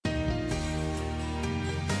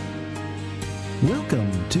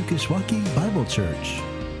Welcome to Kishwaukee Bible Church.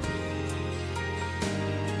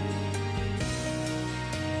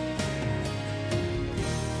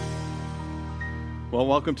 Well,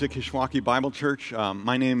 welcome to Kishwaukee Bible Church.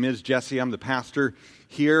 My name is Jesse. I'm the pastor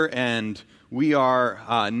here, and we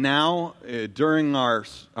are now, during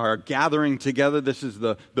our gathering together, this is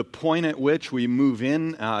the point at which we move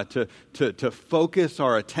in to focus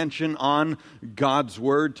our attention on God's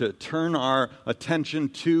Word, to turn our attention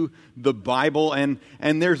to the Bible, and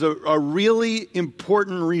there's a really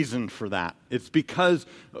important reason for that. It's because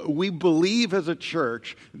we believe as a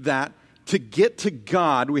church that to get to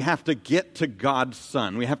God, we have to get to God's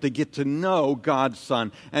Son. We have to get to know God's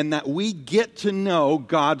Son, and that we get to know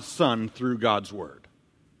God's Son through God's Word.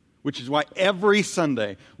 Which is why every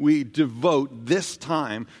Sunday we devote this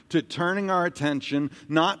time to turning our attention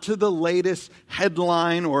not to the latest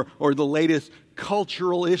headline or the latest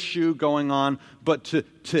cultural issue going on, but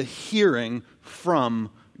to hearing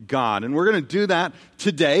from God. And we're going to do that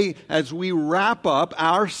today as we wrap up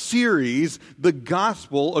our series, The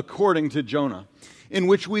Gospel According to Jonah, in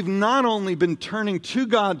which we've not only been turning to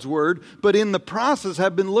God's Word, but in the process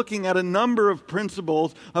have been looking at a number of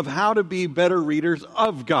principles of how to be better readers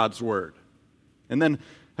of God's Word. And then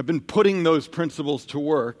have been putting those principles to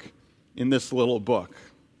work in this little book.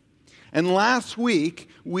 And last week,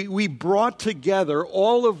 we brought together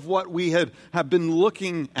all of what we have been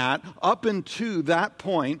looking at up until that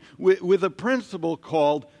point with a principle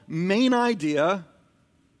called main idea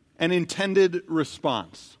and intended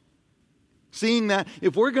response. Seeing that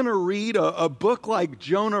if we're going to read a book like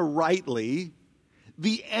Jonah rightly,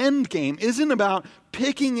 the end game isn't about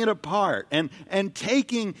picking it apart and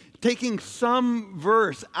taking some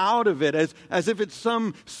verse out of it as if it's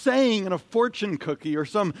some saying in a fortune cookie or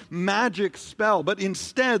some magic spell. But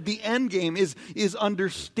instead, the end game is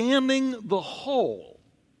understanding the whole.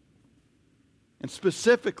 And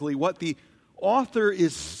specifically, what the author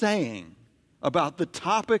is saying about the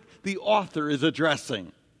topic the author is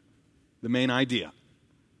addressing, the main idea.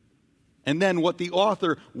 And then what the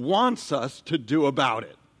author wants us to do about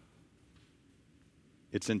it,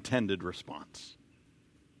 its intended response.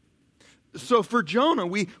 So for Jonah,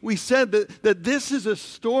 we said that this is a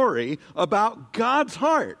story about God's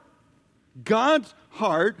heart. God's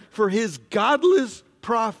heart for his godless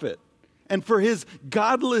prophet and for his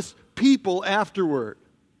godless people afterward.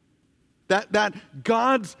 That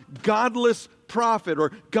God's godless prophet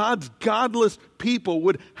or God's godless people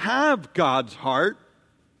would have God's heart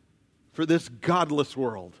for this godless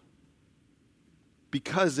world.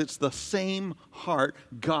 Because it's the same heart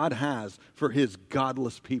God has for his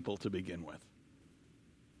godless people to begin with.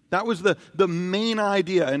 That was the main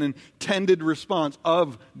idea and intended response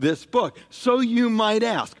of this book. So you might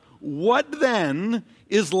ask, what then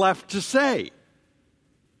is left to say?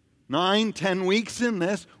 9-10 weeks in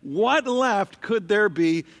this, what left could there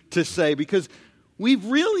be to say? Because we've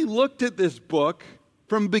really looked at this book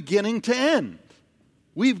from beginning to end.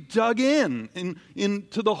 We've dug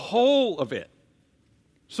into the whole of it.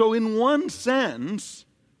 So in one sense,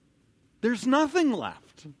 there's nothing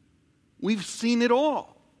left. We've seen it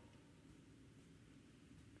all.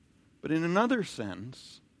 But in another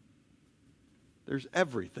sense, there's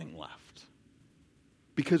everything left.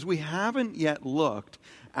 Because we haven't yet looked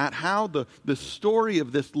at how the story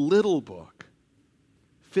of this little book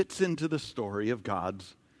fits into the story of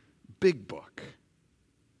God's big book.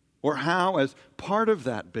 Or how, as part of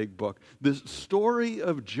that big book, the story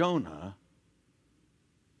of Jonah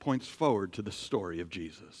points forward to the story of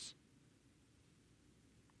Jesus.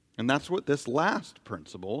 And that's what this last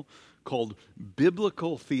principle, called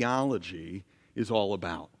biblical theology, is all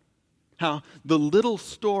about. How the little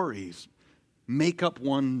stories make up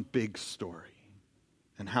one big story.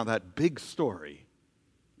 And how that big story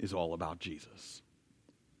is all about Jesus.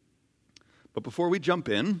 But before we jump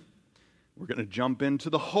in, we're going to jump into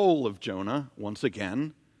the whole of Jonah once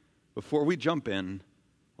again. Before we jump in,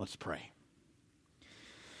 let's pray.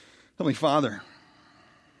 Heavenly Father,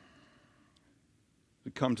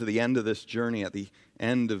 we come to the end of this journey, at the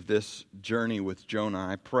end of this journey with Jonah.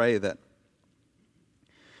 I pray that,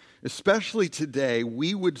 especially today,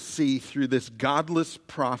 we would see through this godless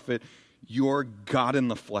prophet your God in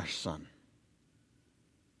the flesh Son.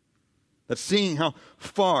 That seeing how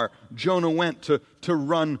far Jonah went to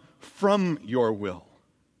run from your will,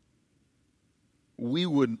 we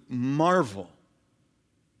would marvel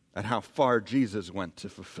at how far Jesus went to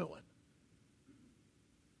fulfill it.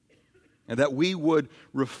 And that we would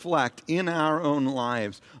reflect in our own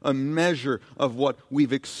lives a measure of what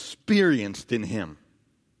we've experienced in him.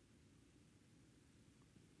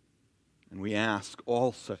 And we ask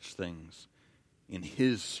all such things in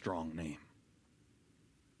his strong name.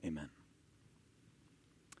 Amen.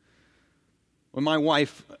 When my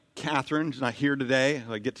wife, Catherine's not here today,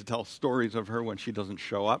 I get to tell stories of her when she doesn't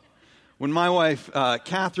show up. When my wife,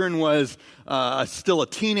 Catherine, was still a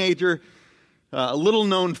teenager, a little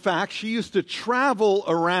known fact, she used to travel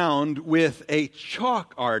around with a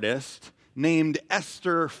chalk artist named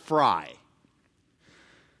Esther Fry.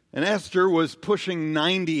 And Esther was pushing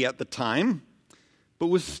 90 at the time, but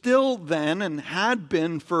was still then and had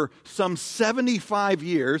been for some 75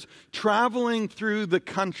 years traveling through the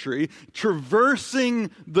country, traversing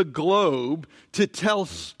the globe to tell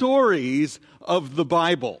stories of the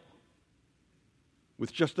Bible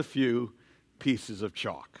with just a few pieces of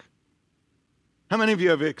chalk. How many of you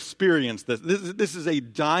have experienced this? This is a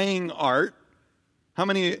dying art. How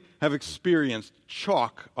many have experienced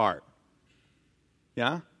chalk art?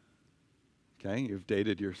 Yeah? Okay, you've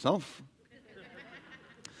dated yourself.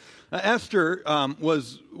 Esther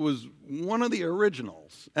was one of the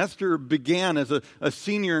originals. Esther began as a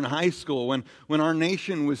senior in high school when our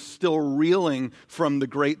nation was still reeling from the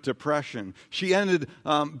Great Depression. She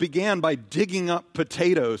began by digging up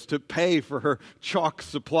potatoes to pay for her chalk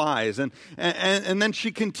supplies. And then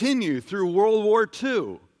she continued through World War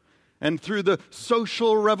II. And through the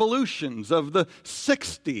social revolutions of the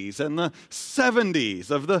 60s and the 70s,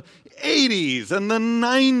 of the 80s and the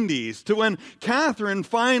 90s, to when Catherine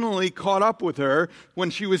finally caught up with her when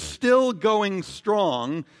she was still going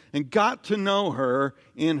strong and got to know her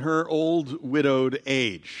in her old widowed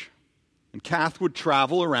age. And Kath would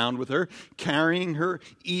travel around with her, carrying her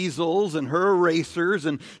easels and her erasers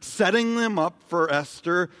and setting them up for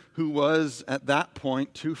Esther, who was at that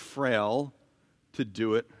point too frail to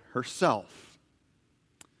do it herself.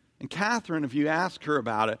 And Catherine, if you ask her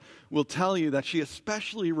about it, will tell you that she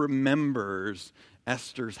especially remembers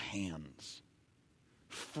Esther's hands.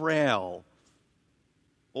 Frail,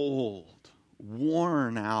 old,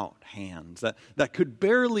 worn out hands that could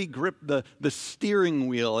barely grip the steering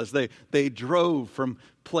wheel as they drove from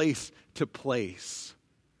place to place.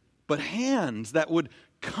 But hands that would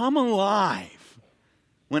come alive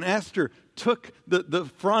when Esther took the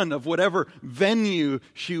front of whatever venue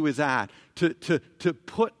she was at to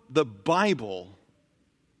put the Bible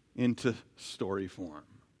into story form.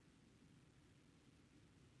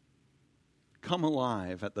 Come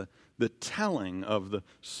alive at the telling of the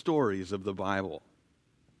stories of the Bible.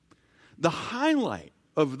 The highlight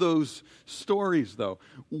of those stories, though,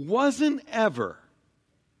 wasn't ever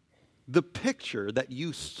the picture that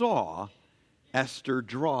you saw Esther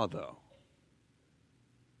draw, though,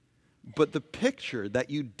 but the picture that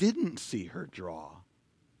you didn't see her draw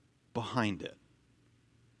behind it.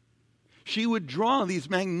 She would draw these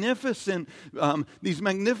magnificent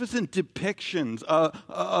depictions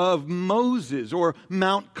of Moses or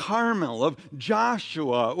Mount Carmel, of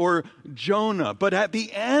Joshua or Jonah. But at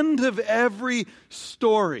the end of every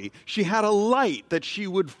story, she had a light that she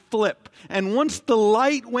would flip. And once the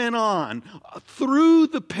light went on, through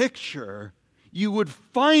the picture, you would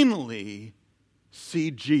finally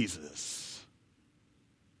see Jesus.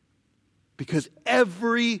 Because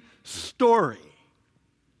every story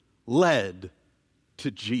led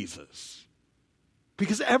to Jesus.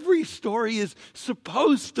 Because every story is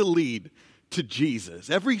supposed to lead to Jesus.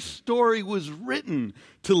 Every story was written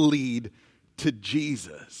to lead to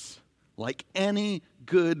Jesus. Like any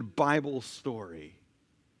good Bible story,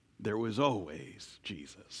 there was always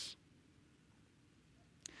Jesus.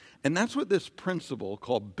 And that's what this principle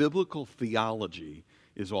called biblical theology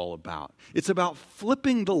is all about. It's about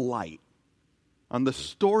flipping the light on the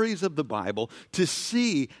stories of the Bible to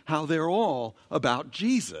see how they're all about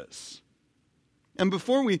Jesus. And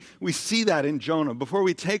before we see that in Jonah, before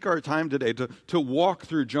we take our time today to walk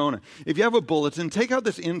through Jonah, if you have a bulletin, take out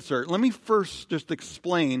this insert. Let me first just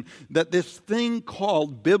explain that this thing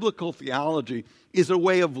called biblical theology is a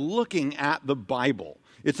way of looking at the Bible.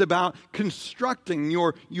 It's about constructing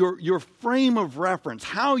your frame of reference,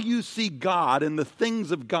 how you see God and the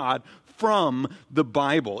things of God from the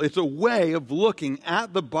Bible. It's a way of looking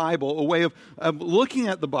at the Bible, a way of looking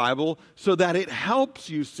at the Bible so that it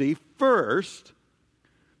helps you see, first,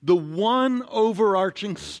 the one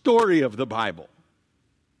overarching story of the Bible.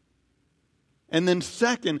 And then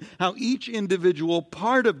second, how each individual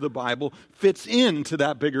part of the Bible fits into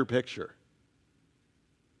that bigger picture.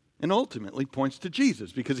 And ultimately points to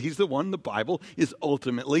Jesus, because he's the one the Bible is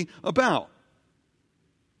ultimately about.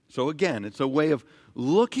 So again, it's a way of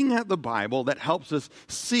looking at the Bible that helps us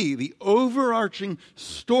see the overarching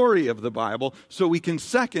story of the Bible, so we can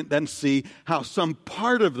second then see how some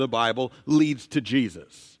part of the Bible leads to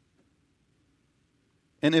Jesus.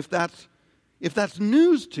 And if that's if that's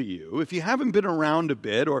news to you, if you haven't been around a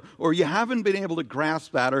bit, or you haven't been able to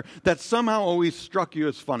grasp that, or that somehow always struck you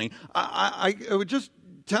as funny, I would just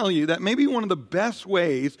tell you that maybe one of the best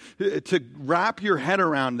ways to wrap your head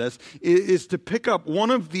around this is to pick up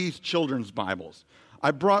one of these children's Bibles.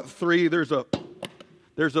 I brought 3. There's a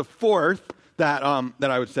fourth that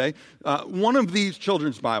I would say. One of these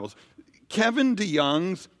children's Bibles, Kevin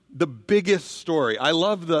DeYoung's The Biggest Story. I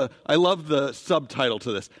love the subtitle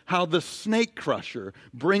to this, How the Snake Crusher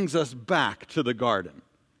Brings Us Back to the Garden.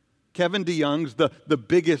 Kevin DeYoung's The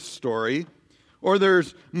Biggest Story. Or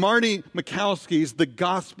there's Marty Mikowski's The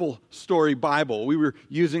Gospel Story Bible. We were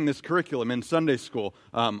using this curriculum in Sunday school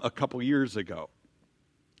a couple years ago.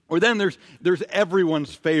 Or then there's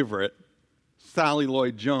everyone's favorite, Sally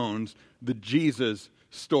Lloyd-Jones, The Jesus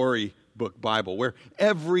Storybook Bible, where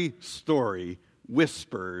every story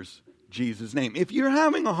whispers Jesus' name. If you're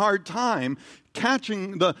having a hard time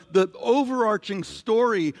catching the overarching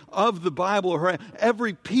story of the Bible, or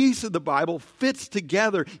every piece of the Bible fits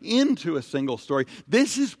together into a single story,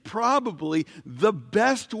 this is probably the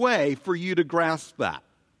best way for you to grasp that.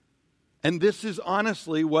 And this is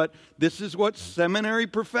honestly what seminary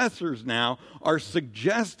professors now are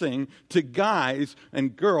suggesting to guys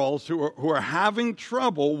and girls who are having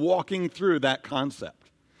trouble walking through that concept.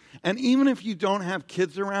 And even if you don't have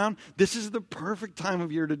kids around, this is the perfect time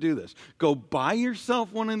of year to do this. Go buy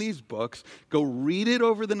yourself one of these books, go read it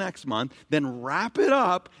over the next month, then wrap it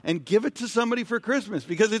up and give it to somebody for Christmas,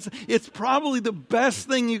 because it's probably the best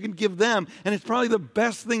thing you can give them, and it's probably the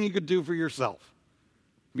best thing you could do for yourself.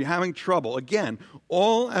 If you're having trouble, again,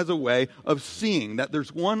 all as a way of seeing that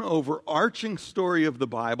there's one overarching story of the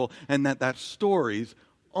Bible, and that story's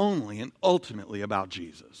only and ultimately about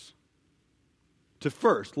Jesus. To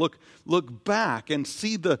first look back and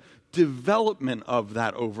see the development of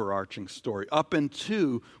that overarching story up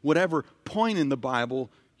into whatever point in the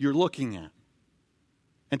Bible you're looking at.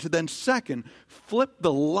 And to then second, flip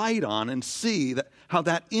the light on and see how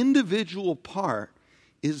that individual part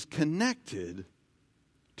is connected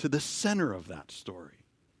to the center of that story,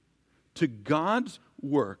 to God's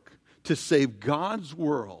work to save God's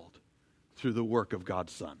world through the work of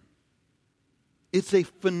God's Son. It's a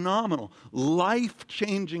phenomenal,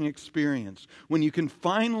 life-changing experience when you can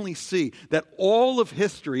finally see that all of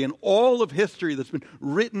history that's been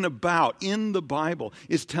written about in the Bible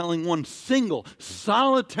is telling one single,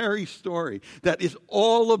 solitary story that is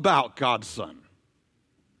all about God's Son.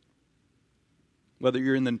 Whether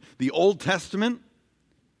you're in the Old Testament,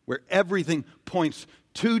 where everything points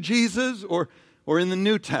to Jesus, or in the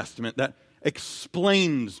New Testament that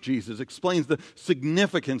explains Jesus, explains the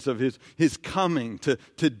significance of his coming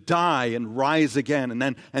to die and rise again, and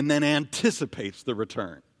then anticipates the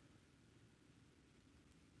return.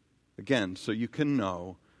 Again, so you can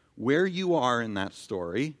know where you are in that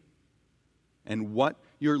story and what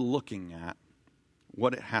you're looking at,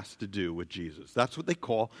 what it has to do with Jesus. That's what they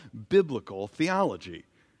call biblical theology.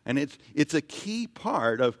 And it's a key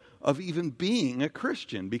part of even being a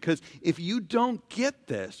Christian, because if you don't get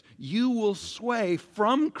this, you will sway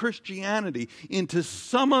from Christianity into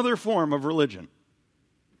some other form of religion.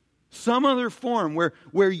 Some other form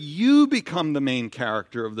where you become the main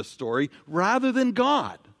character of the story rather than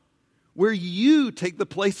God, where you take the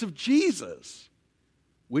place of Jesus,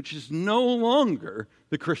 which is no longer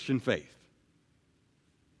the Christian faith.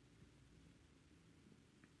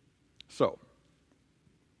 So,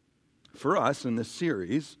 for us in this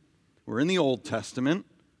series, we're in the Old Testament,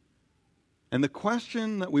 and the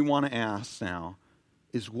question that we want to ask now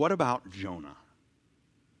is, what about Jonah?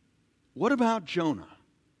 What about Jonah?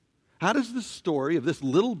 How does the story of this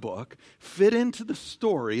little book fit into the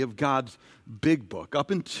story of God's big book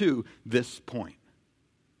up into this point?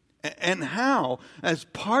 And how, as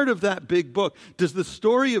part of that big book, does the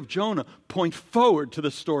story of Jonah point forward to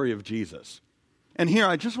the story of Jesus? And here,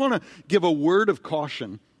 I just want to give a word of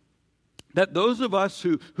caution that those of us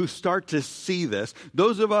who start to see this,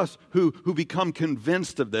 those of us who become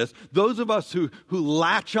convinced of this, those of us who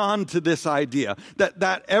latch on to this idea,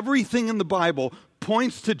 that everything in the Bible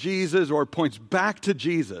points to Jesus or points back to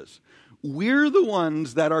Jesus, we're the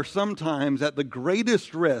ones that are sometimes at the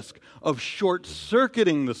greatest risk of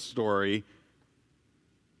short-circuiting the story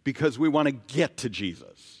because we want to get to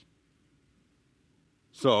Jesus.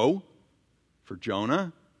 So, for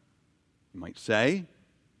Jonah, you might say,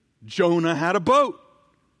 Jonah had a boat.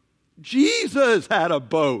 Jesus had a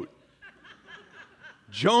boat.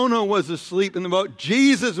 Jonah was asleep in the boat.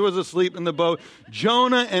 Jesus was asleep in the boat.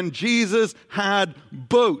 Jonah and Jesus had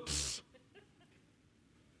boats.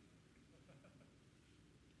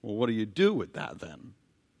 Well, what do you do with that then?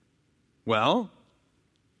 Well,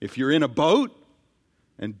 If you're in a boat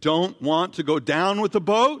and don't want to go down with the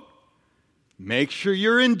boat, make sure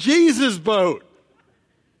you're in Jesus' boat.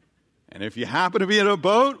 And if you happen to be in a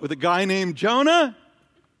boat with a guy named Jonah,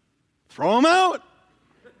 throw him out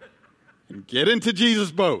and get into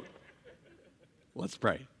Jesus' boat. Let's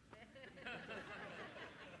pray.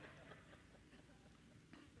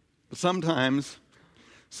 Sometimes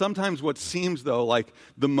what seems, though, like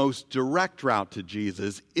the most direct route to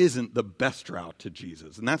Jesus isn't the best route to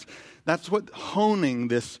Jesus. And that's what honing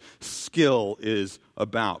this skill is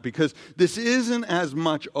about. Because this isn't as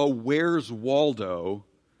much a Where's Waldo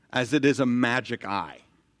as it is a magic eye.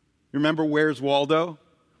 You remember Where's Waldo?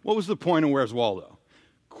 What was the point of Where's Waldo?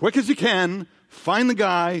 Quick as you can, find the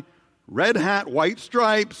guy, red hat, white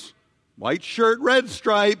stripes, white shirt, red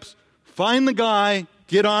stripes, find the guy,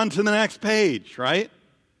 get on to the next page, right?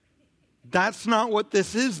 That's not what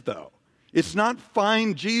this is, though. It's not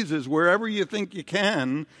find Jesus wherever you think you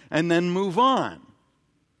can and then move on.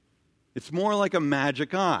 It's more like a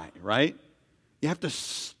magic eye, right? You have to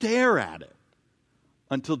stare at it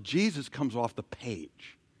until Jesus comes off the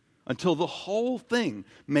page, until the whole thing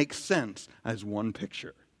makes sense as one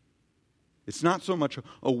picture. It's not so much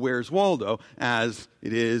a Where's Waldo as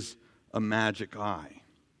it is a magic eye.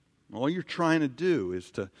 All you're trying to do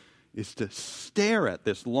is to stare at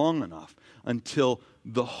this long enough until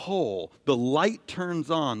the light turns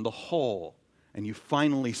on the whole, and you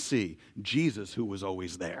finally see Jesus who was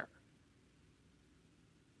always there.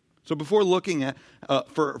 So before looking at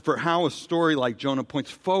for how a story like Jonah points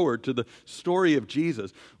forward to the story of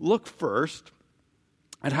Jesus, look first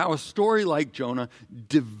at how a story like Jonah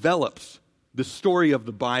develops the story of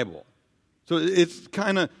the Bible. So it's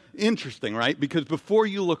kind of interesting, right? Because before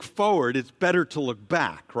you look forward, it's better to look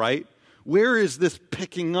back, right? Where is this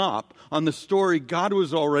picking up on the story God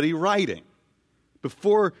was already writing?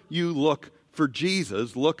 Before you look for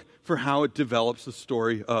Jesus, look for how it develops the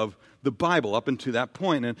story of the Bible up until that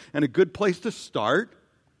point. And a good place to start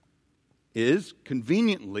is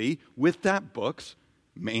conveniently with that book's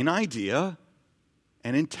main idea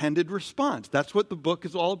and intended response. That's what the book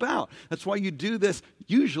is all about. That's why you do this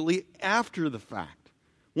usually after the fact.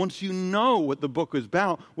 Once you know what the book was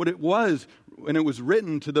about, what it was when it was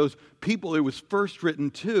written to those people it was first written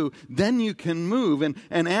to, then you can move and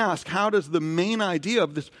ask, how does the main idea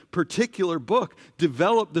of this particular book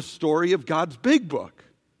develop the story of God's big book?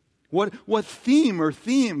 What theme or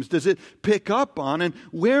themes does it pick up on? And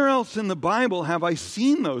where else in the Bible have I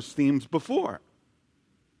seen those themes before?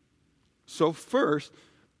 So first,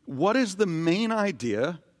 what is the main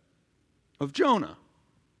idea of Jonah?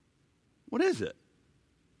 What is it?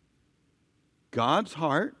 God's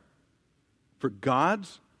heart for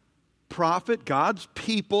God's prophet, God's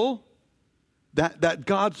people, that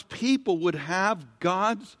God's people would have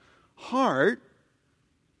God's heart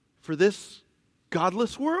for this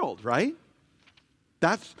godless world, right?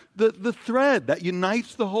 That's the thread that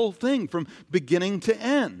unites the whole thing from beginning to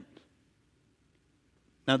end.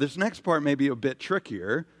 Now, this next part may be a bit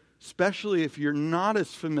trickier, especially if you're not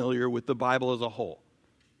as familiar with the Bible as a whole.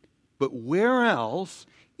 But where else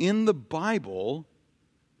in the Bible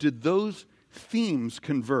did those themes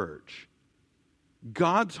converge?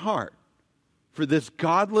 God's heart for this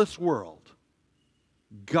godless world.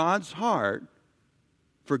 God's heart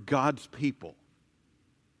for God's people.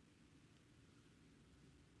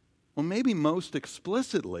 Well, maybe most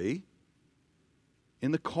explicitly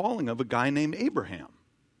in the calling of a guy named Abraham.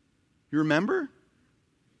 You remember?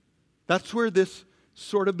 That's where this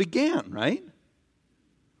sort of began, right?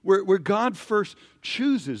 Where God first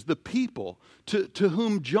chooses the people to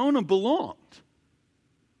whom Jonah belonged.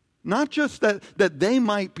 Not just that they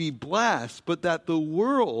might be blessed, but that the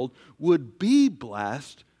world would be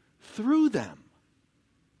blessed through them.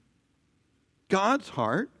 God's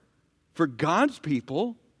heart for God's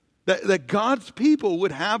people, that God's people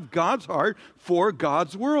would have God's heart for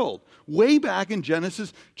God's world. Way back in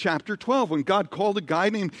Genesis chapter 12, when God called a guy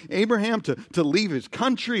named Abraham to leave his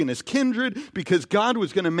country and his kindred because God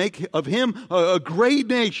was going to make of him a great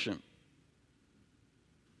nation.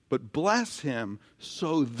 But bless him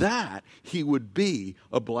so that he would be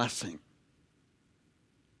a blessing.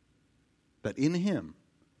 That in him,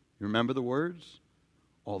 you remember the words?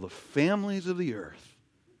 All the families of the earth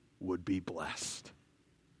would be blessed.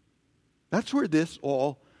 That's where this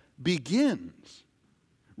all begins.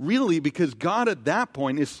 Really, because God at that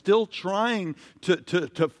point is still trying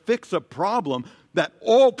to fix a problem that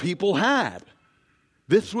all people had.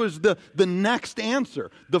 This was the next answer.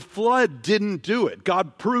 The flood didn't do it.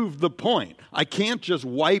 God proved the point. I can't just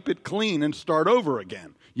wipe it clean and start over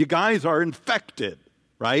again. You guys are infected,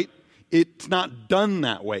 right? It's not done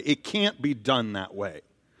that way. It can't be done that way.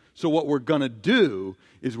 So what we're going to do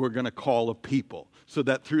is we're going to call a people, so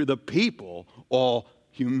that through the people, all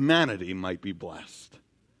humanity might be blessed.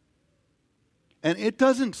 And it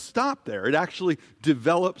doesn't stop there. It actually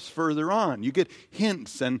develops further on. You get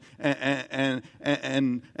hints and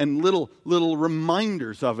little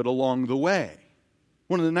reminders of it along the way.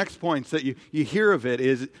 One of the next points that you hear of it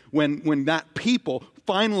is when that people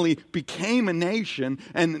finally became a nation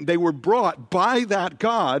and they were brought by that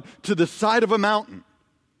God to the side of a mountain.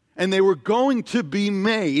 And they were going to be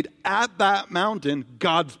made at that mountain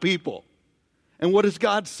God's people. And what does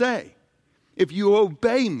God say? If you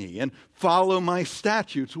obey me and follow my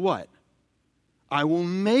statutes, what? I will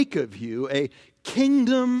make of you a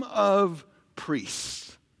kingdom of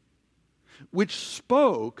priests, which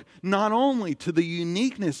spoke not only to the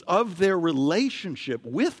uniqueness of their relationship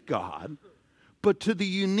with God, but to the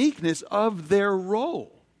uniqueness of their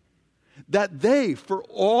role. That they, for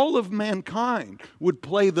all of mankind, would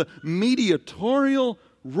play the mediatorial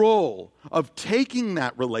role of taking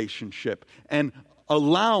that relationship and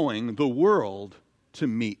allowing the world to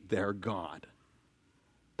meet their God.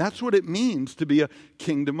 That's what it means to be a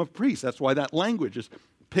kingdom of priests. That's why that language is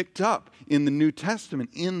picked up in the New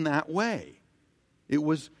Testament in that way. It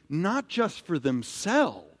was not just for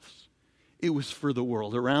themselves, it was for the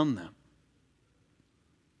world around them.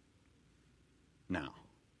 Now,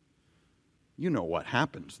 you know what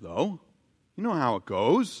happens, though. You know how it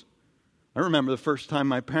goes. I remember the first time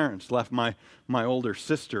my parents left my older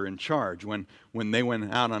sister in charge when they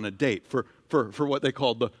went out on a date for what they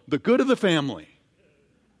called the good of the family.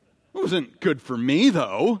 It wasn't good for me,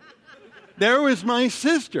 though. There was my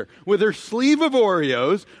sister with her sleeve of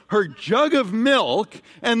Oreos, her jug of milk,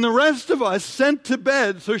 and the rest of us sent to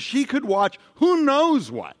bed so she could watch who knows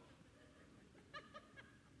what.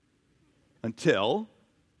 Until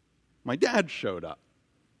my dad showed up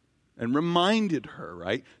and reminded her,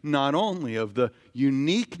 right, not only of the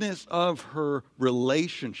uniqueness of her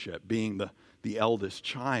relationship, being the eldest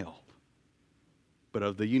child, but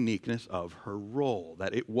of the uniqueness of her role,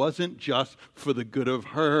 that it wasn't just for the good of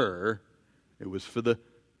her, it was for the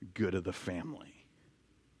good of the family.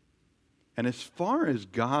 And as far as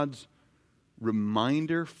God's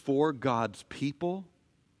reminder for God's people,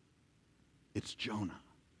 it's Jonah.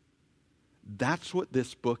 That's what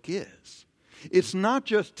this book is. It's not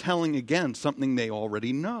just telling again something they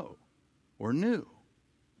already know or knew.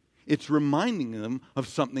 It's reminding them of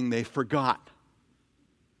something they forgot,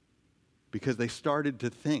 because they started to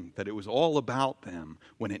think that it was all about them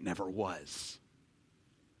when it never was.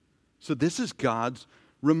 So this is God's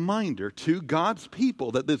reminder to God's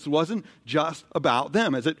people that this wasn't just about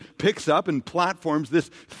them, as it picks up and platforms this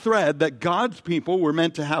thread that God's people were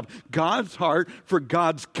meant to have God's heart for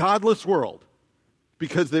God's godless world,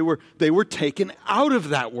 because they were taken out of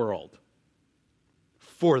that world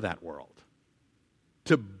for that world,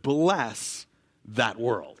 to bless that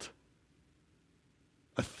world.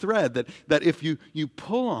 A thread that if you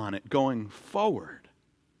pull on it going forward,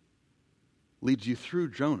 leads you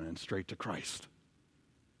through Jonah and straight to Christ,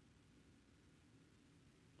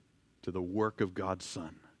 to the work of God's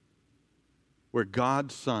Son, where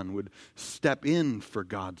God's Son would step in for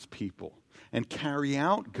God's people and carry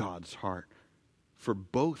out God's heart for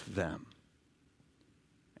both them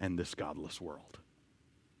and this godless world.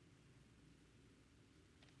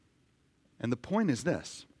 And the point is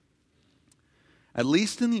this: at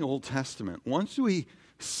least in the Old Testament, once we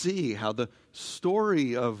see how the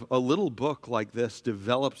story of a little book like this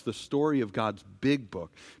develops the story of God's big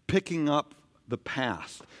book, picking up the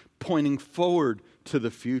past, pointing forward to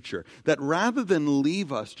the future, that rather than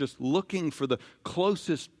leave us just looking for the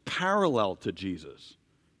closest parallel to Jesus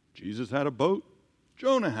had a boat,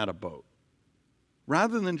 Jonah had a boat.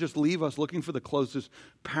 Rather than just leave us looking for the closest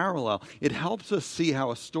parallel, it helps us see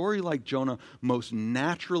how a story like Jonah most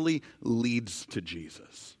naturally leads to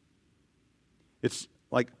Jesus. It's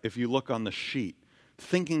like if you look on the sheet,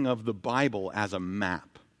 thinking of the Bible as a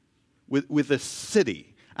map with a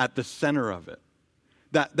city at the center of it.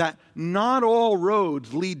 That not all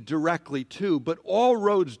roads lead directly to, but all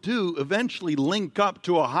roads do eventually link up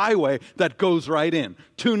to a highway that goes right in.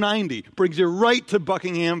 290 brings you right to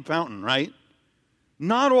Buckingham Fountain, right?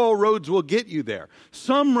 Not all roads will get you there.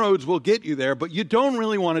 Some roads will get you there, but you don't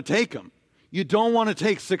really want to take them. You don't want to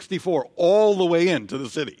take 64 all the way into the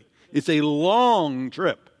city. It's a long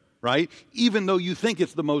trip, right? Even though you think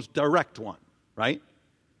it's the most direct one, right?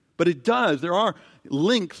 But it does. There are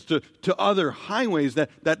links to other highways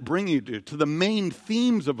that bring you to the main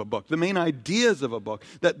themes of a book, the main ideas of a book,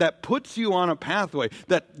 that puts you on a pathway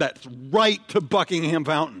that's right to Buckingham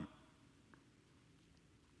Fountain.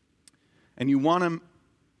 And you want to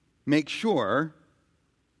make sure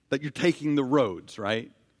that you're taking the roads,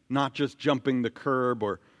 right? Not just jumping the curb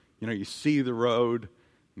or, you see the road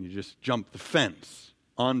and you just jump the fence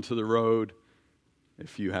onto the road,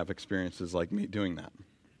 if you have experiences like me doing that.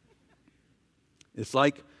 It's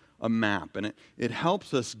like a map, and it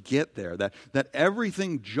helps us get there, that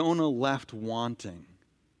everything Jonah left wanting,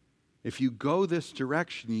 if you go this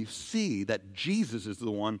direction, you see that Jesus is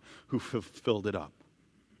the one who fulfilled it up.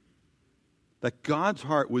 That God's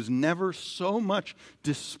heart was never so much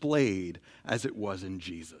displayed as it was in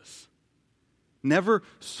Jesus. Never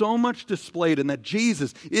so much displayed, and that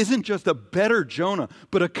Jesus isn't just a better Jonah,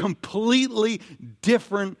 but a completely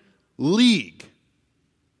different league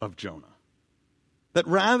of Jonah. That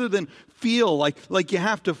rather than feel like you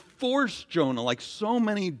have to force Jonah, like so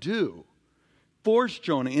many do, force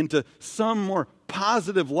Jonah into some more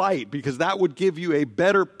positive light because that would give you a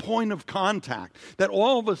better point of contact, that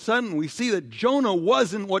all of a sudden we see that Jonah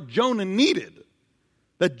wasn't what Jonah needed.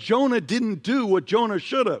 That Jonah didn't do what Jonah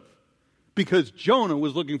should have because Jonah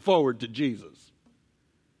was looking forward to Jesus.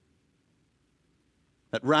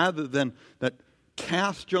 That rather than that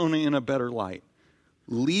cast Jonah in a better light,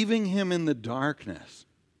 leaving him in the darkness,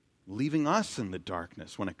 leaving us in the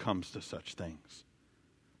darkness when it comes to such things,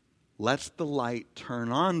 lets the light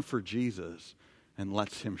turn on for Jesus and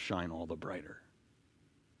lets him shine all the brighter.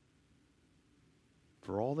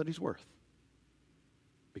 For all that he's worth.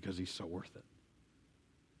 Because he's so worth it.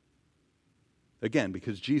 Again,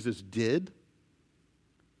 because Jesus did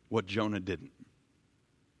what Jonah didn't.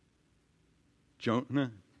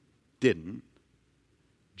 Jonah didn't.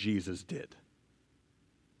 Jesus did.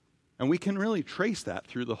 And we can really trace that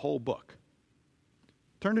through the whole book.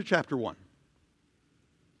 Turn to chapter 1.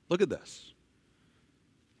 Look at this.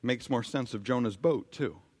 Makes more sense of Jonah's boat,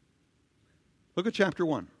 too. Look at chapter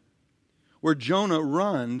 1, where Jonah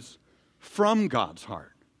runs from God's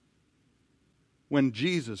heart when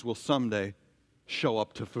Jesus will someday show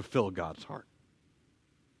up to fulfill God's heart.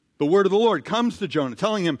 The word of the Lord comes to Jonah,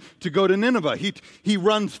 telling him to go to Nineveh. He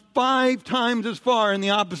runs 5 times as far in the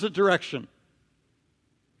opposite direction.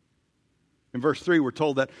 In verse 3, we're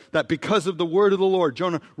told that because of the word of the Lord,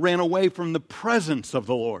 Jonah ran away from the presence of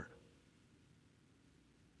the Lord.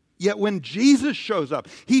 Yet when Jesus shows up,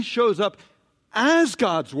 he shows up as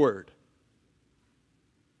God's word,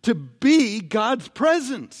 to be God's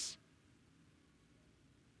presence.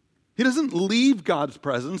 He doesn't leave God's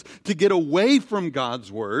presence to get away from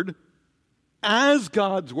God's word. As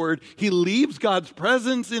God's word, he leaves God's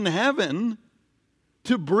presence in heaven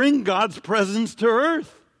to bring God's presence to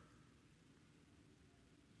earth.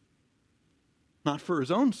 Not for his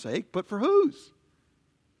own sake, but for whose?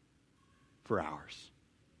 For ours.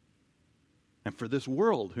 And for this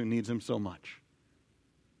world who needs him so much.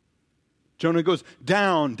 Jonah goes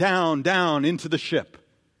down, down, down into the ship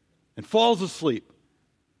and falls asleep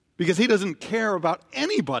because he doesn't care about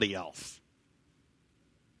anybody else.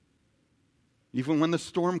 Even when the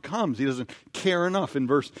storm comes, he doesn't care enough in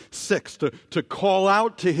verse 6 to call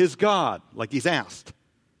out to his God like he's asked.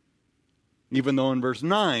 Even though in verse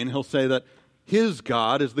 9 he'll say that his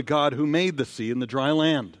God is the God who made the sea and the dry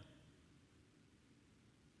land.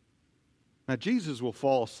 Now, Jesus will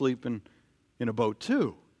fall asleep in a boat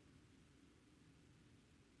too.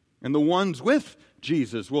 And the ones with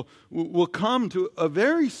Jesus will come to a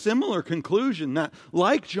very similar conclusion that,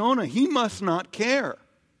 like Jonah, he must not care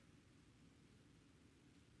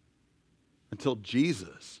until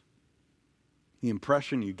Jesus, the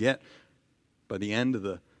impression you get by the end of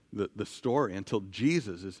the story, until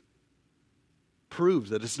Jesus proves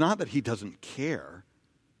that it's not that he doesn't care,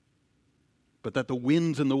 but that the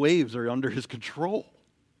winds and the waves are under his control.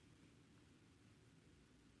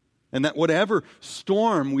 And that whatever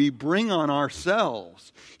storm we bring on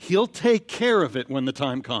ourselves, he'll take care of it when the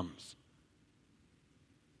time comes.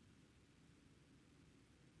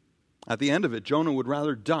 At the end of it, Jonah would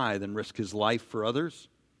rather die than risk his life for others,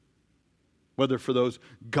 whether for those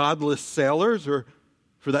godless sailors or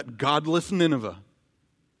for that godless Nineveh.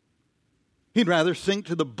 He'd rather sink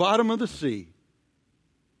to the bottom of the sea.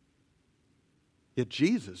 Yet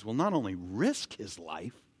Jesus will not only risk his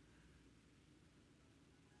life,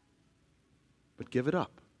 but give it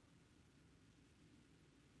up.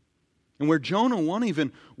 And where Jonah won't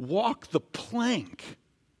even walk the plank,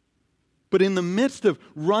 but in the midst of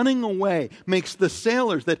running away, makes the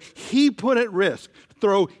sailors that he put at risk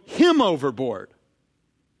throw him overboard,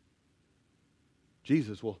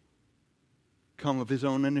 Jesus will come of his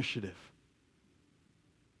own initiative,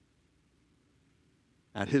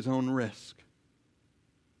 at his own risk,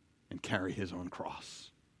 and carry his own cross.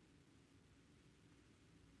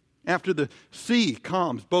 After the sea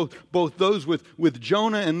calms, both those with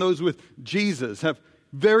Jonah and those with Jesus have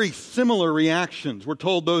very similar reactions. We're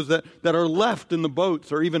told those that are left in the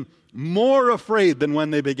boats are even more afraid than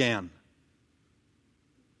when they began.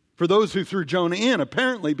 For those who threw Jonah in,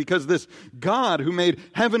 apparently because this God who made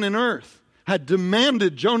heaven and earth had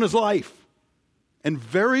demanded Jonah's life, and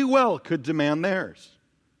very well could demand theirs.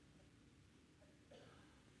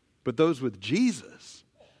 But those with Jesus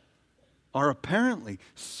are apparently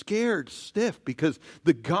scared stiff because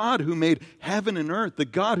the God who made heaven and earth, the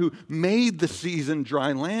God who made the seas and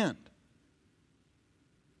dry land,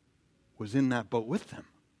 was in that boat with them.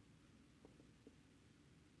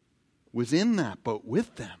 Was in that boat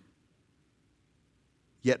with them.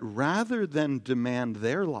 Yet rather than demand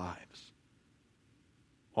their lives,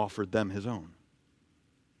 offered them his own.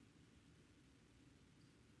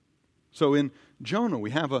 So in Jonah,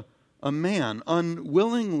 we have a man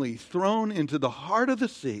unwillingly thrown into the heart of the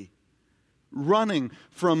sea, running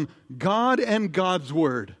from God and God's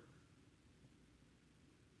word.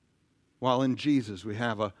 While in Jesus, we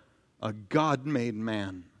have a God-made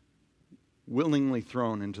man willingly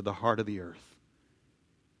thrown into the heart of the earth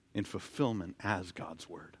in fulfillment as God's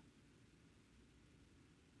word.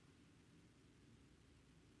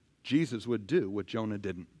 Jesus would do what Jonah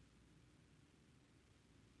didn't.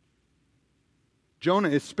 Jonah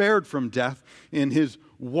is spared from death in his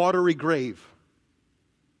watery grave,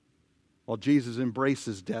 while Jesus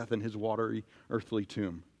embraces death in his watery earthly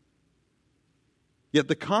tomb. Yet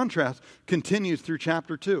the contrast continues through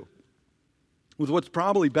chapter 2 with what's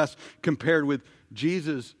probably best compared with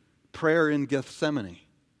Jesus' prayer in Gethsemane.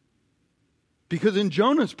 Because in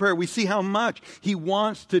Jonah's prayer, we see how much he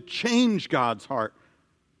wants to change God's heart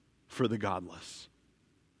for the godless,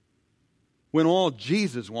 when all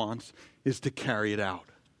Jesus wants is to carry it out.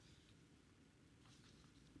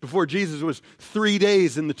 Before Jesus was 3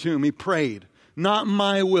 days in the tomb, he prayed, "Not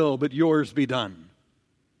my will, but yours be done."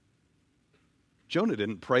 Jonah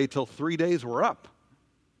didn't pray till 3 days were up.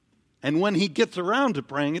 And when he gets around to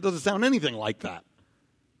praying, it doesn't sound anything like that.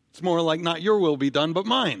 It's more like, "Not your will be done, but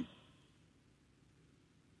mine."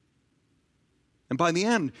 And by the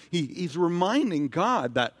end, he's reminding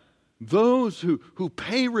God that those who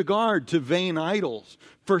pay regard to vain idols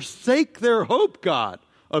forsake their hope, God,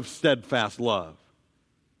 of steadfast love.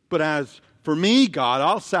 But as for me, God,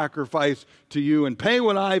 I'll sacrifice to you and pay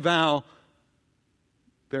what I vow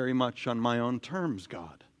very much on my own terms,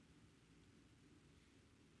 God.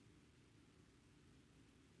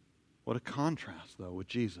 What a contrast, though, with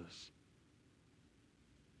Jesus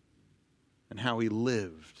and how he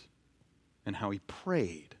lived and how he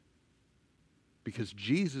prayed. Because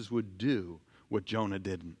Jesus would do what Jonah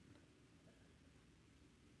didn't.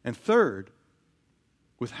 And third,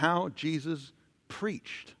 with how Jesus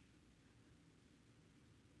preached.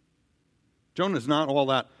 Jonah's not all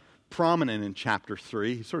that prominent in chapter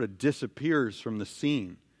 3. He sort of disappears from the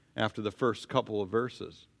scene after the first couple of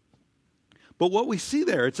verses. But what we see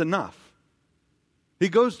there, it's enough. He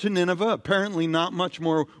goes to Nineveh, apparently not much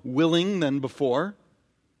more willing than before.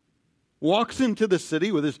 Walks into the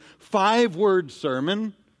city with his 5-word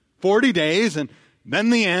sermon, 40 days, and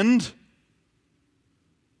then the end.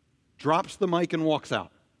 Drops the mic and walks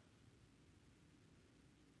out.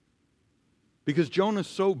 Because Jonah's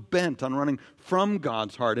so bent on running from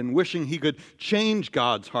God's heart and wishing he could change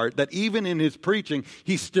God's heart that even in his preaching,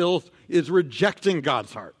 he still is rejecting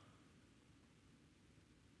God's heart.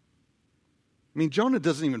 I mean, Jonah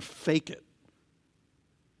doesn't even fake it.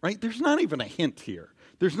 Right? There's not even a hint here.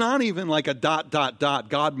 There's not even like a ...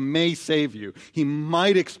 God may save you. He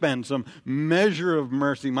might expend some measure of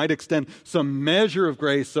mercy, might extend some measure of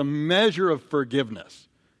grace, some measure of forgiveness.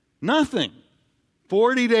 Nothing.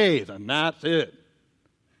 40 days, and that's it.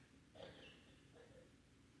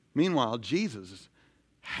 Meanwhile, Jesus is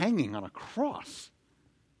hanging on a cross.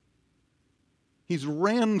 He's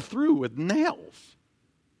ran through with nails.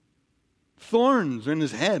 Thorns in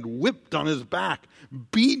his head, whipped on his back,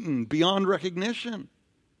 beaten beyond recognition.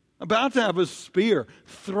 About to have a spear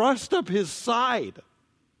thrust up his side.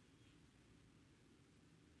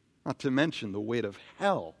 Not to mention the weight of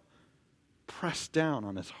hell pressed down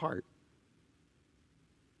on his heart.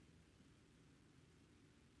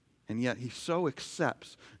 And yet he so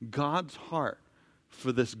accepts God's heart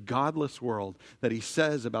for this godless world that he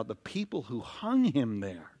says about the people who hung him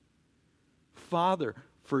there, "Father,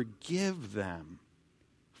 forgive them,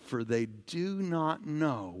 for they do not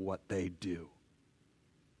know what they do."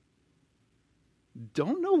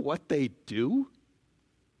 Don't know what they do?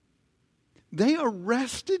 They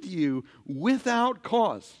arrested you without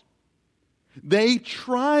cause. They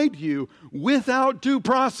tried you without due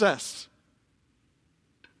process.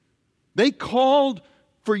 They called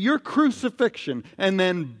for your crucifixion and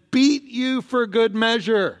then beat you for good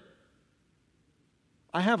measure.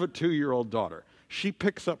 I have a 2-year-old daughter. She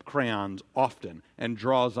picks up crayons often and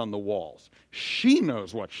draws on the walls. She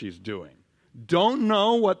knows what she's doing. Don't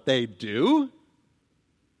know what they do?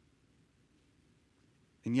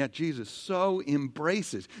 And yet Jesus so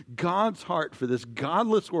embraces God's heart for this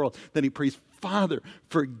godless world that he prays, Father,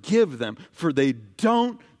 forgive them, for they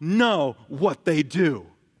don't know what they do.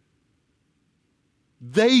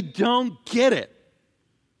 They don't get it.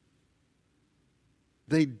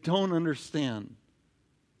 They don't understand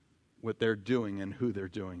what they're doing and who they're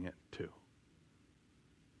doing it to.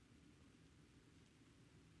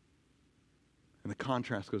 And the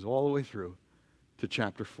contrast goes all the way through to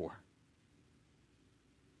chapter 4.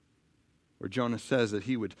 Where Jonah says that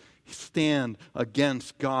he would stand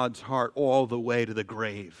against God's heart all the way to the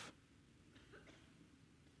grave.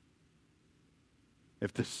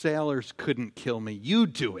 If the sailors couldn't kill me, you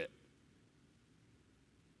do it.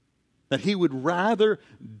 That he would rather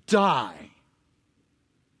die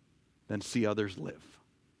than see others live.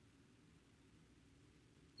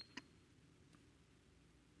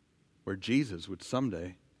 Where Jesus would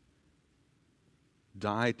someday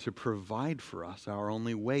die to provide for us our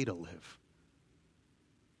only way to live.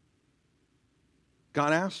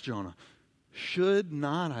 God asked Jonah, should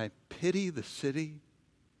not I pity the city?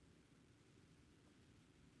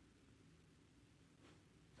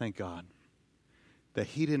 Thank God that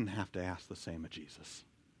he didn't have to ask the same of Jesus.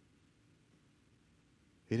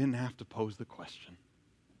 He didn't have to pose the question.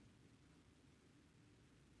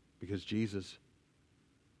 Because Jesus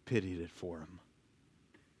pitied it for him.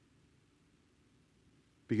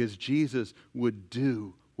 Because Jesus would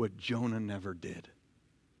do what Jonah never did.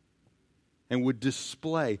 And would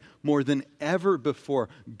display more than ever before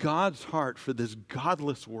God's heart for this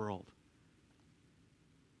godless world.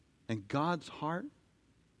 And God's heart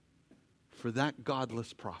for that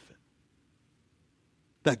godless prophet.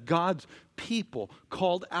 That God's people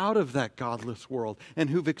called out of that godless world and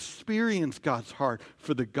who've experienced God's heart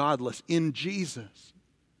for the godless in Jesus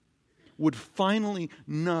would finally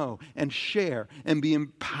know and share and be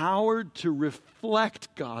empowered to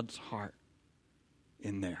reflect God's heart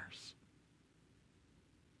in theirs.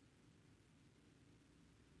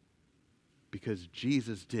 Because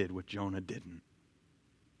Jesus did what Jonah didn't.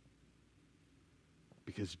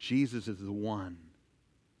 Because Jesus is the one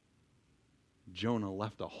Jonah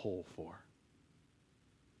left a hole for.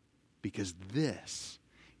 Because this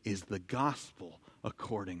is the gospel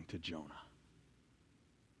according to Jonah.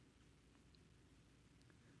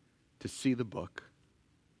 To see the book,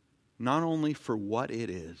 not only for what it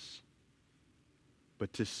is,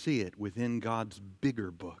 but to see it within God's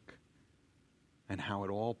bigger book and how it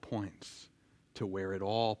all points to where it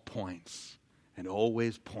all points and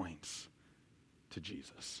always points to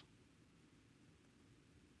Jesus.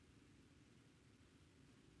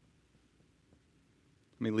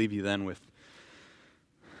 Let me leave you then with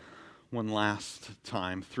one last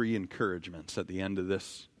time, 3 encouragements at the end of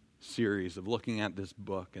this series of looking at this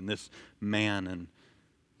book and this man and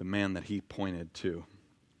the man that he pointed to.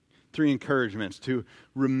 3 encouragements: to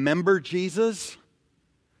remember Jesus,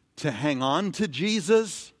 to hang on to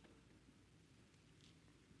Jesus,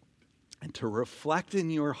 and to reflect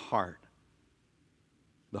in your heart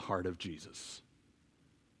the heart of Jesus.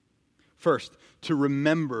 First, to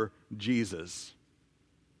remember Jesus.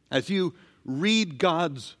 As you read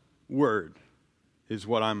God's word is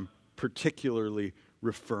what I'm particularly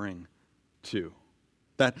referring to.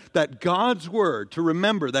 That God's word, to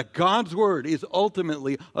remember that God's word is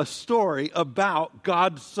ultimately a story about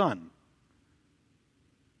God's Son.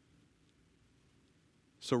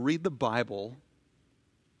 So read the Bible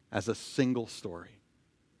as a single story,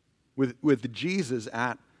 with Jesus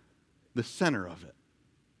at the center of it.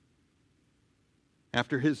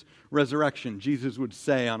 After his resurrection, Jesus would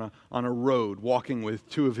say on a road, walking with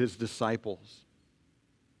 2 of his disciples,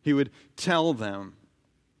 he would tell them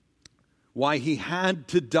why he had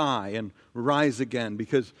to die and rise again,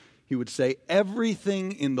 because he would say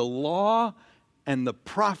everything in the law and the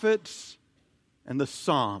prophets and the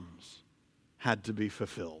Psalms had to be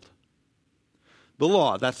fulfilled. The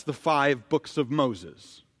law, that's the 5 books of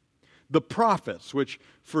Moses. The prophets, which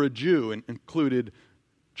for a Jew included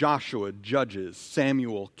Joshua, Judges,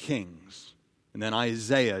 Samuel, Kings, and then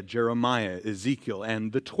Isaiah, Jeremiah, Ezekiel,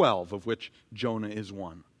 and the 12, of which Jonah is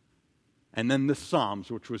one. And then the Psalms,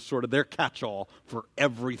 which was sort of their catch-all for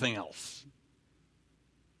everything else.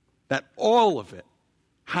 That all of it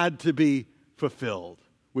had to be fulfilled,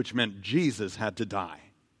 which meant Jesus had to die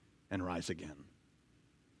and rise again.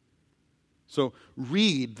 So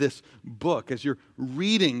read this book as you're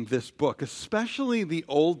reading this book, especially the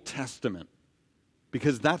Old Testament,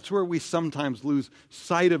 because that's where we sometimes lose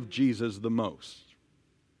sight of Jesus the most.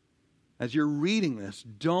 As you're reading this,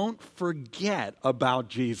 don't forget about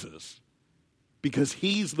Jesus, because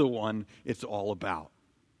he's the one it's all about.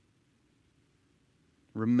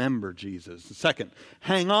 Remember Jesus. Second,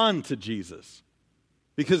 hang on to Jesus,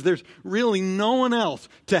 because there's really no one else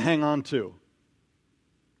to hang on to.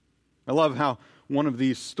 I love how one of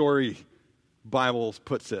these story Bibles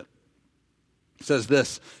puts it. It says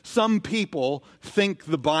this: some people think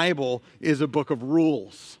the Bible is a book of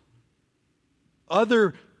rules.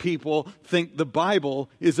 Other people think the Bible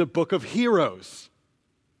is a book of heroes.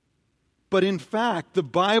 But in fact, the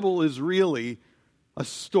Bible is really a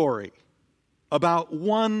story about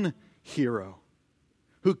one hero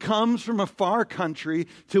who comes from a far country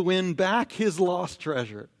to win back his lost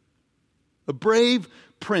treasure. A brave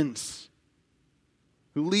prince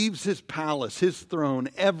who leaves his palace, his throne,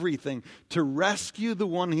 everything to rescue the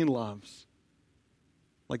one he loves.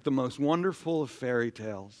 Like the most wonderful of fairy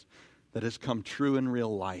tales that has come true in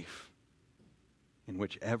real life, in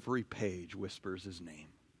which every page whispers his name.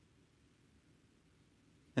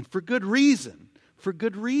 And for good reason,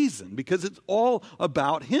 because it's all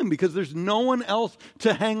about him, because there's no one else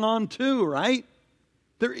to hang on to, right?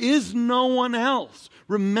 There is no one else.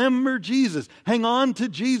 Remember Jesus. Hang on to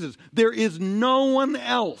Jesus. There is no one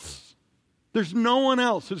else. There's no one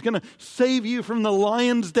else who's going to save you from the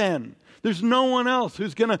lion's den. There's no one else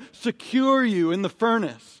who's going to secure you in the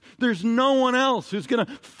furnace. There's no one else who's going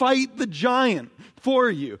to fight the giant for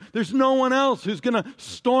you. There's no one else who's going to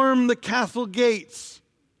storm the castle gates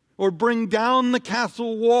or bring down the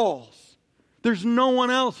castle walls. There's no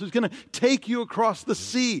one else who's going to take you across the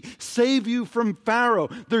sea, save you from Pharaoh.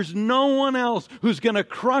 There's no one else who's going to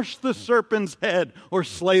crush the serpent's head or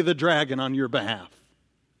slay the dragon on your behalf.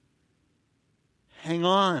 Hang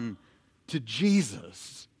on to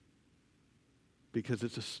Jesus, because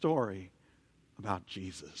it's a story about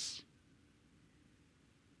Jesus.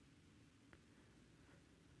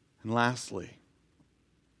 And lastly,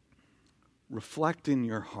 reflect in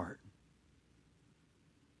your heart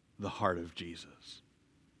the heart of Jesus.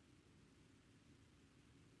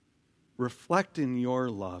 Reflect in your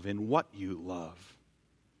love, in what you love,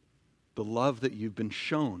 the love that you've been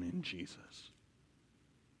shown in Jesus.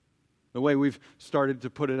 The way we've started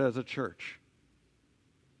to put it as a church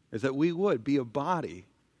is that we would be a body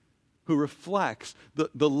who reflects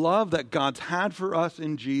the love that God's had for us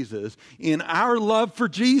in Jesus, in our love for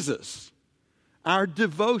Jesus, our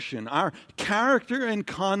devotion, our character and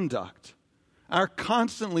conduct, our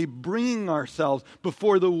constantly bringing ourselves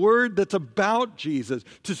before the word that's about Jesus,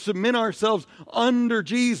 to submit ourselves under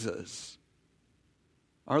Jesus.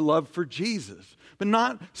 Our love for Jesus. But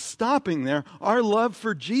not stopping there, our love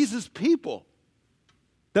for Jesus' people.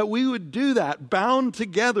 That we would do that, bound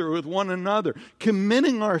together with one another,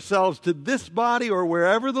 committing ourselves to this body or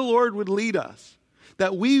wherever the Lord would lead us.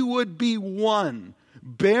 That we would be one,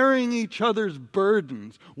 bearing each other's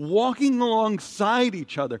burdens, walking alongside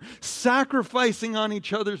each other, sacrificing on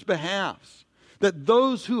each other's behalves. That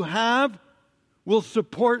those who have will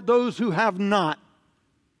support those who have not.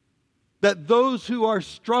 That those who are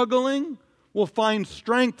struggling will find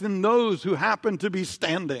strength in those who happen to be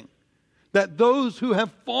standing. That those who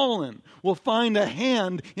have fallen will find a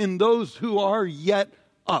hand in those who are yet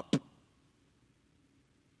up.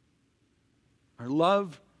 Our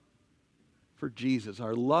love for Jesus,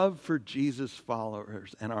 our love for Jesus'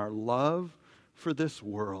 followers, and our love for this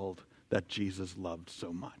world that Jesus loved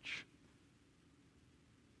so much.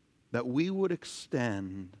 That we would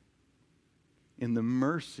extend in the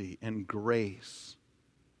mercy and grace,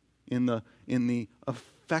 in the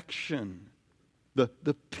affection, the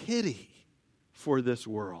pity for this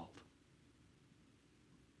world,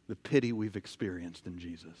 the pity we've experienced in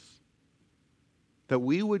Jesus. That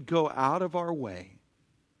we would go out of our way,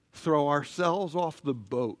 throw ourselves off the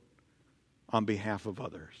boat on behalf of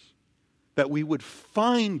others. That we would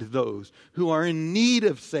find those who are in need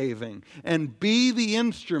of saving and be the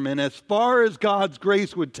instrument, as far as God's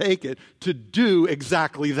grace would take it, to do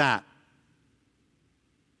exactly that.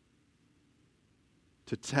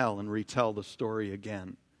 To tell and retell the story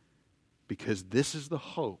again. Because this is the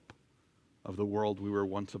hope of the world we were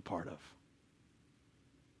once a part of.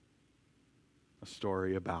 A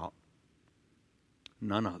story about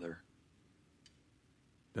none other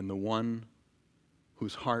than the one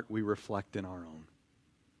whose heart we reflect in our own.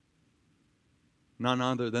 None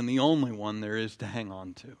other than the only one there is to hang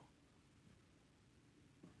on to.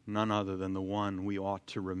 None other than the one we ought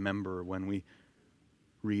to remember when we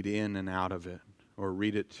read in and out of it, or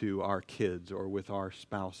read it to our kids or with our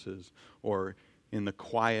spouses or in the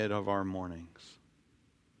quiet of our mornings,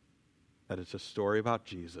 that it's a story about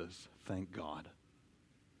Jesus, thank God,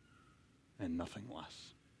 and nothing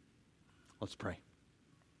less. Let's pray.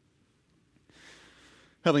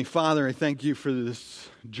 Heavenly Father, I thank you for this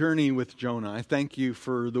journey with Jonah. I thank you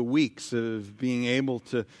for the weeks of being able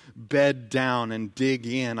to bed down and dig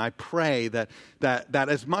in. I pray that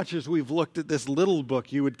as much as we've looked at this little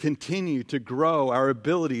book, you would continue to grow our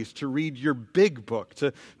abilities to read your big book,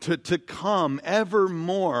 to come ever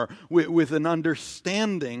more with an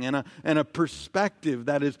understanding and a perspective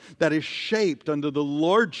that is shaped under the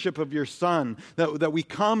lordship of your Son, that we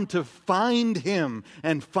come to find him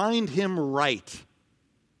and find him right.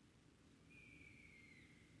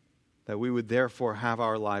 That we would therefore have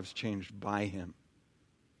our lives changed by him.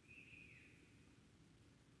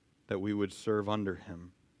 That we would serve under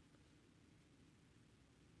him.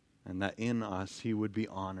 And that in us he would be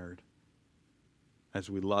honored as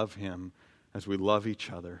we love him, as we love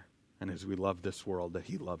each other, and as we love this world that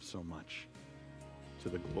he loves so much. To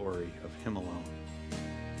the glory of him alone.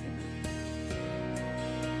 Amen.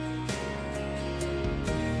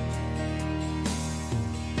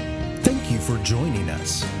 Thank you for joining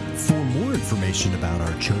us. For more information about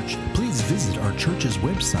our church, please visit our church's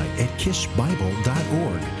website at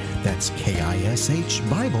kishbible.org. That's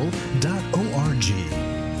KISHbible.org.